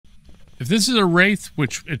If this is a wraith,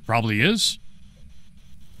 which it probably is,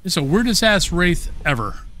 it's the weirdest ass wraith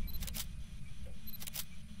ever.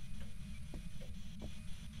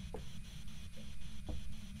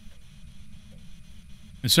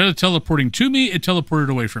 Instead of teleporting to me, it teleported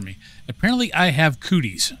away from me. Apparently, I have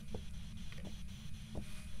cooties.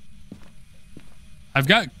 I've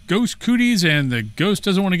got ghost cooties, and the ghost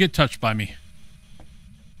doesn't want to get touched by me.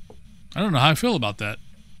 I don't know how I feel about that.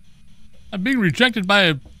 I'm being rejected by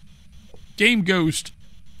a game ghost.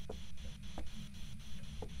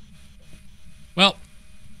 Well,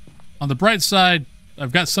 on the bright side,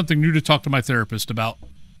 I've got something new to talk to my therapist about.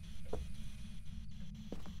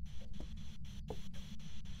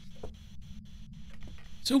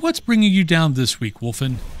 So what's bringing you down this week,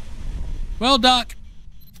 Wolfen? Well, Doc,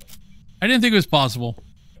 I didn't think it was possible,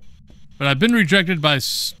 but I've been rejected by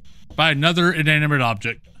another inanimate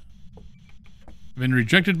object. I've been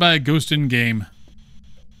rejected by a ghost in game.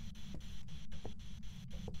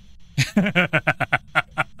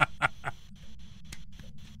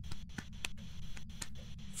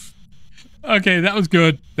 Okay, that was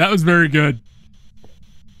good. That was very good.